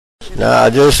Now, I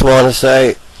just want to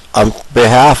say, on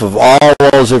behalf of all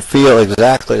those who feel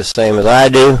exactly the same as I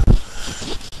do,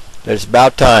 that it's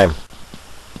about time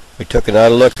we took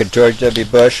another look at George W.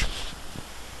 Bush,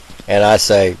 and I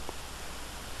say,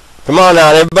 come on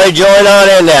now, everybody join on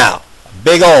in now.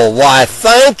 Big old why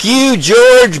thank you,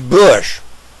 George Bush.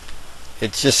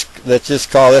 Let's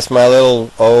just call this my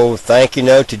little thank you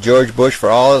note to George Bush for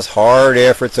all his hard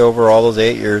efforts over all those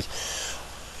 8 years,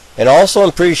 and also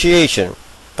appreciation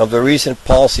of the recent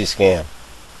policy scam,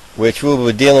 which we'll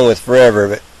be dealing with forever.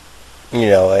 But you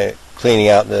know, cleaning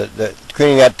out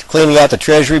the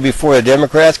Treasury before the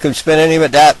Democrats could spend any of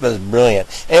it. That was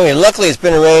brilliant. Anyway, luckily it's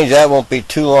been arranged. That won't be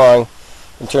too long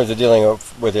in terms of dealing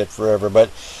with it forever. But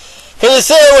can you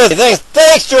say it with me?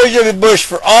 Thanks, George W. Bush,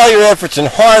 for all your efforts and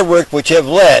hard work, which have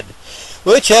led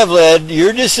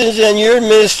your decisions and your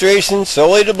administration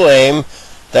solely to blame.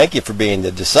 Thank you for being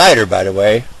the decider, by the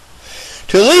way.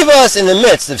 To leave us in the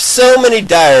midst of so many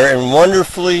dire and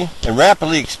wonderfully and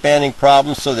rapidly expanding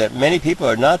problems, so that many people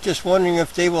are not just wondering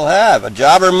if they will have a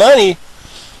job or money,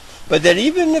 but that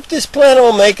even if this planet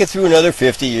will make it through another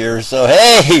 50 years. So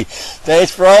hey,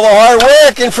 thanks for all the hard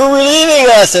work and for relieving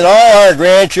us and all our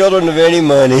grandchildren of any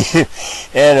money.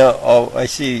 And I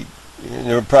see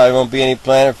there probably won't be any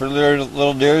planet for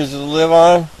little dears to live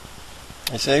on.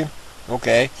 I see.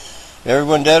 Okay.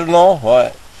 Everyone dead and all?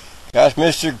 What? Gosh,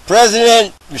 Mr.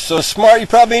 President, you're so smart, you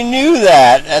probably knew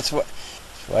that. That's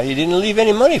why you didn't leave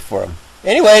any money for him.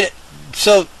 Anyway,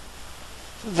 so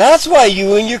that's why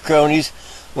you and your cronies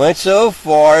went so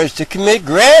far as to commit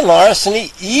grand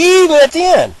larceny even at the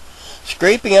end,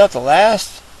 scraping out the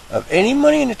last of any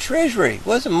money in the Treasury.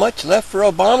 Wasn't much left for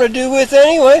Obama to do with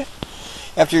anyway.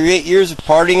 After 8 years of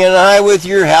partying and high with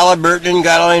your Halliburton and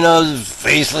God only knows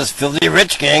faceless, filthy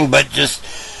rich gang, but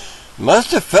just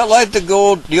must have felt like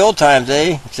the old times,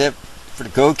 eh? Except for the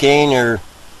cocaine, or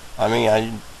I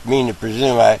mean to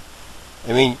presume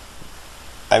you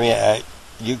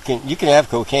can have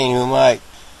cocaine. Who might?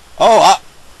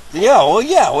 Yeah. Well,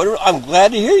 yeah. I'm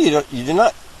glad to hear you do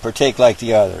not partake like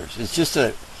the others. It's just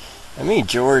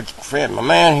George, friend, my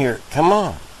man here. Come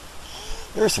on.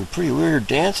 There was some pretty weird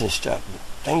dancing stuff,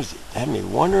 things that had me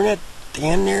wondering at the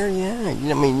end there. Yeah.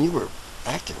 You were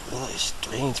acting really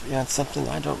strange on something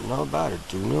I don't know about or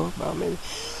do know about, maybe.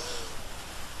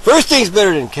 Finding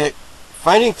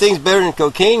things better than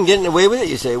cocaine and getting away with it,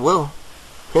 you say, well,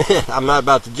 I'm not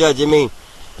about to judge.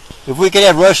 If we could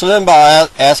have Rush Limbaugh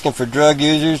asking for drug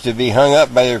users to be hung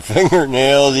up by their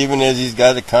fingernails even as he's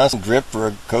got a constant drip for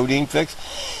a codeine fix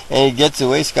and he gets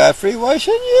away scot-free, why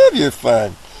shouldn't you have your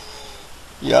fun?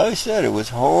 You always said it was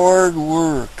hard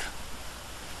work.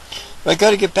 But I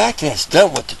got to get back to that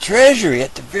stunt with the Treasury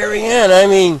at the very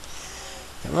end.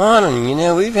 Come on,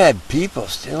 we've had people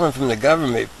stealing from the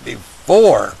government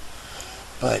before,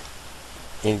 but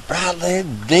in broad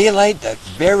daylight, the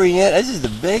very end, this is the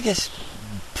biggest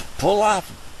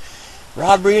pull-off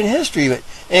robbery in history. But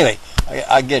anyway,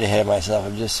 I get ahead of myself.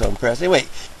 I'm just so impressed. Anyway,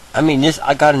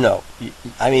 I got to know.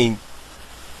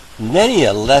 Many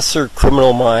a lesser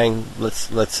criminal mind,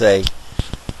 let's say,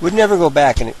 would never go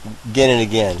back and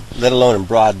again, let alone in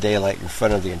broad daylight in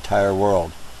front of the entire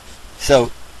world.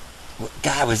 So,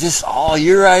 God, was this all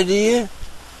your idea?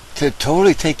 To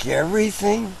totally take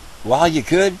everything while you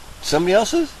could? Somebody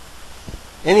else's?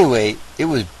 Anyway, it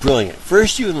was brilliant.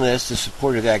 First you enlist the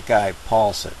support of that guy,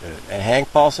 Paulson,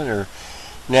 Hank Paulson.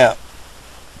 Now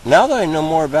that I know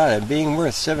more about it, being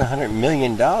worth $700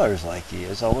 million like he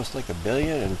is, almost like $1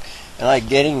 billion, and like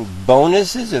getting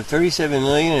bonuses of $37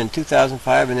 million in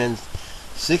 2005 and then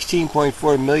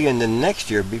 $16.4 million the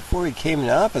next year before he came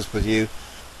into office with you.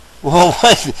 Well,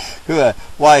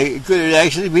 why could it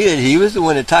actually be that he was the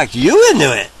one that talked you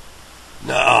into it?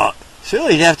 No,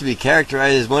 certainly he'd have to be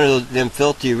characterized as one of them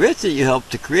filthy rich that you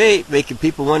helped to create, making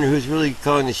people wonder who's really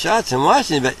calling the shots in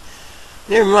Washington. But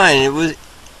never mind,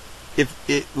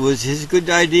 it was his good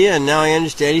idea, and now I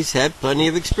understand he's had plenty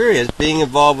of experience being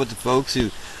involved with the folks who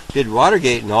did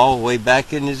Watergate and all the way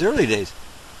back in his early days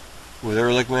with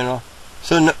Ehrlichman and all.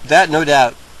 So no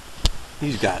doubt,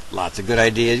 he's got lots of good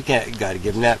ideas. You got to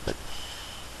give him that. But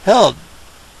hell,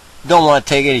 don't want to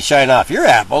take any shine off your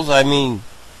apples.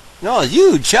 No,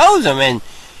 you chose him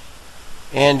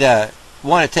and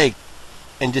want to take.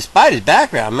 And despite his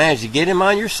background, managed to get him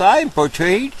on your side and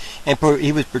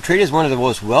he was portrayed as one of the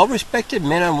most well-respected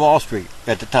men on Wall Street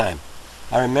at the time.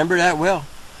 I remember that well.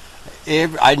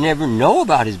 I never know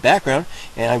about his background,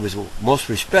 and I was most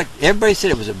respected. Everybody said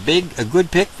it was a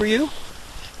good pick for you.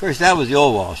 Of course, that was the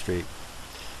old Wall Street,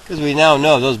 because we now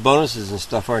know those bonuses and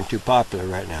stuff aren't too popular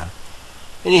right now.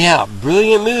 Anyhow,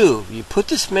 brilliant move. You put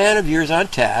this man of yours on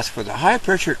task for the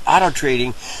high-pressure auto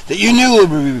trading that you knew would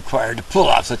be required to pull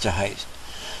off such a heist.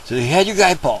 So you had your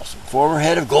guy Paulson, former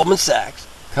head of Goldman Sachs,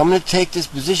 coming to take this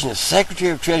position as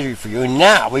Secretary of Treasury for you, and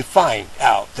now we find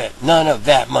out that none of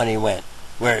that money went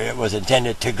where it was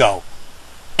intended to go.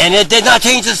 And it did not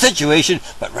change the situation,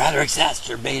 but rather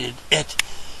exacerbated it.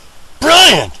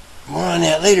 Brilliant! More on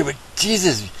that later, but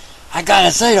Jesus, I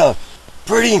gotta say though,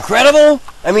 pretty incredible.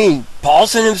 I mean,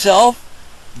 Paulson himself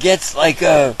gets like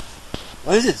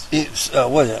what is it?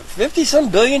 What is it? 50-some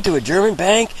billion to a German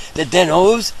bank that then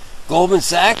owes Goldman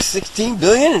Sachs $16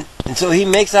 billion, and so he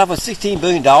makes off with $16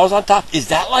 billion on top. Is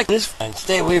that like this? Fine,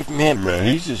 stay away from him, man.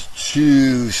 He's just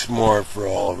too smart for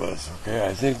all of us. Okay,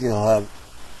 I think he'll have.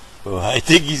 Well, I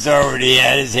think he's already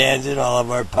had his hands in all of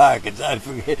our pockets. I'm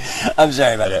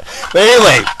sorry about that. But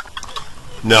anyway.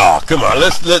 No, come on.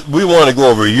 We want to go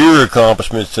over your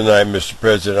accomplishments tonight, Mr.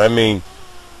 President. I mean,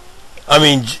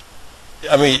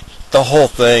 the whole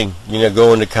thing. You know,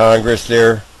 going to Congress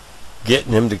there,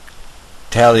 getting him to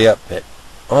tally up that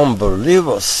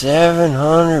unbelievable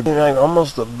 700,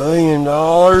 almost $1 billion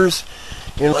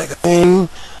in like a thing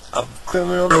of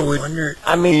criminal.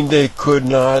 I mean, they could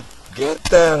not get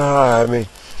that high. I mean,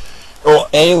 well,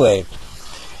 anyway,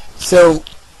 so.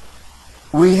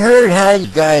 We heard how you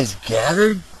guys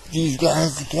gathered these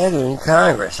guys together in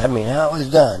Congress. I mean, how it was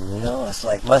done, you know? It's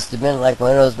like, must have been like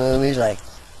one of those movies like,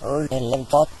 oh,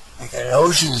 like an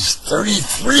Ocean's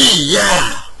 33,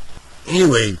 yeah!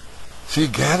 Anyway, so you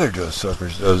gathered those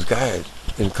suckers, those guys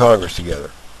in Congress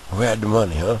together. Who had the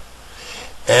money, huh?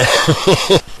 And,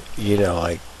 you know,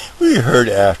 like, we heard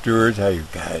afterwards how you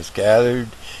guys gathered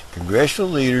congressional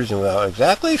leaders, and without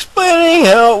exactly explaining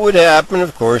how it would happen,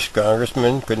 of course,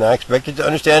 congressmen could not expect it to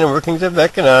understand the workings of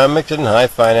economics and high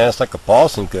finance like a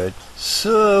Paulson could.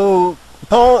 So,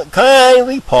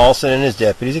 kindly Paulson and his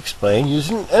deputies explained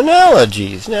using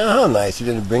analogies. Now, how nice. He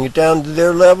didn't bring it down to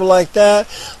their level like that,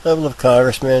 level of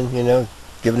congressmen, you know,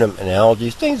 giving them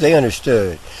analogies, things they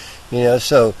understood, you know,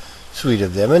 so sweet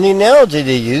of them. And the analogy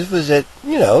they used was that,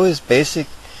 you know, is basic.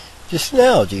 Just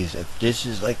analogies. If this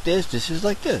is like this is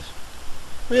like this.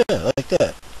 Yeah, like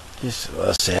that. Just,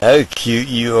 well, say how cute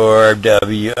you are,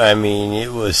 W. I mean,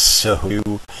 it was so.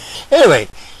 Anyway,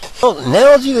 the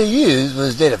analogy they used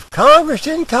was that if Congress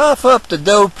didn't cough up the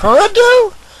dough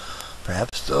pronto,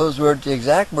 perhaps those weren't the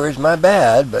exact words, my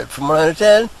bad, but from what I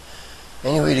understand,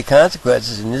 anyway, the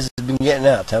consequences, and this has been getting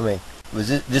out. Tell me,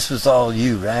 this was all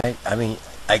you, right? I mean,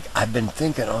 I've been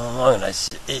thinking all along, and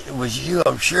it was you,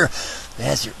 I'm sure.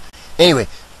 That's your. Anyway,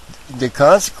 the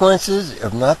consequences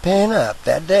of not paying up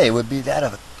that day would be that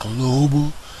of a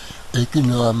global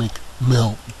economic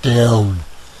meltdown.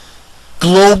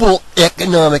 Global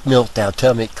economic meltdown.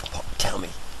 Tell me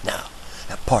now.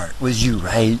 That part was you,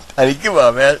 right? I mean, come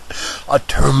on, man. A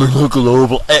terminal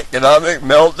global economic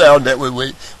meltdoon that would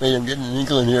wait. I'm getting an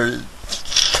inkling here.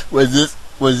 Was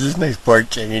this next part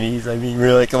Chinese? I mean,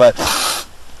 really, come on.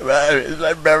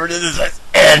 I remember this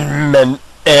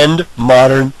end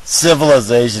modern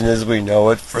civilization as we know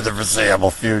it for the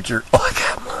foreseeable future. Oh,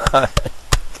 come on.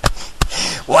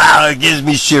 Wow, it gives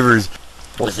me shivers.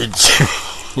 Was it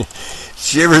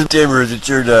shivers, timbers? It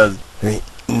sure does. I mean,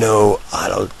 no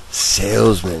auto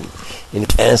salesman in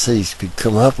fantasies could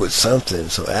come up with something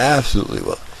so absolutely,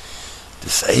 well,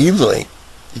 disabling.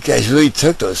 You guys really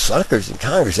took those suckers in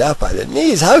Congress out by the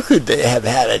knees. How could they have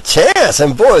had a chance?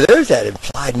 And boy, there's that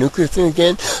implied nuclear thing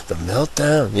again. The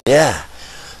meltdown. Yeah.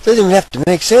 Doesn't even have to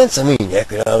make sense. I mean,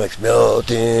 economics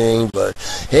melting, but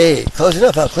hey, close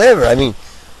enough. How clever. I mean,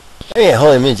 a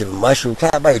whole image of a mushroom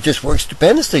cloud it just works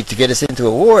stupendously to get us into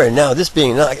a war. And now this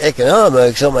being not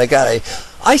economics, oh my God,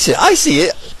 I see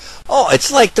it. Oh,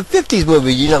 it's like the 50s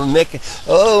movie, you know,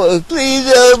 oh, please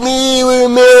help me, we're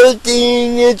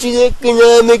melting, it's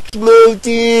economics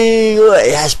melting.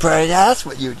 That's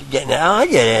what you're getting now, I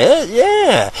get it,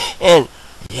 yeah. And,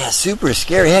 yeah, super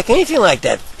scary. Heck, anything like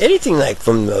that, anything like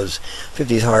from those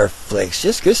 50s horror flicks,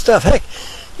 just good stuff. Heck,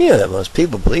 you know that most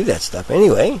people believe that stuff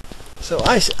anyway. So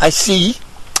I see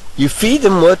you feed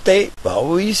them what they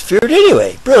always feared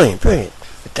anyway. Brilliant, brilliant.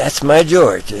 But that's my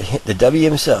George, the W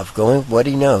himself, going with what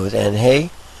he knows. And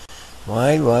hey,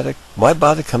 why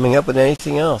bother coming up with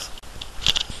anything else?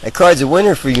 That card's a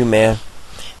winner for you, man.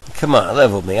 Come on,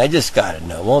 level with me. I just gotta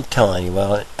know. Won't tell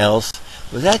anyone else.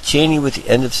 Was that Cheney with the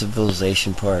end of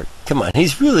civilization part? Come on,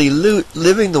 he's really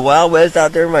living the Wild West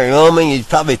out there in Wyoming. He's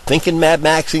probably thinking Mad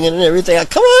Maxing and everything.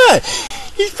 Come on,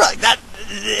 he's probably that.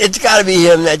 It's got to be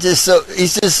him.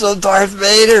 He's just so Darth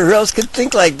Vader. Who else could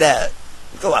think like that?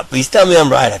 Go on, please tell me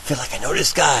I'm right. I feel like I know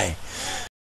this guy.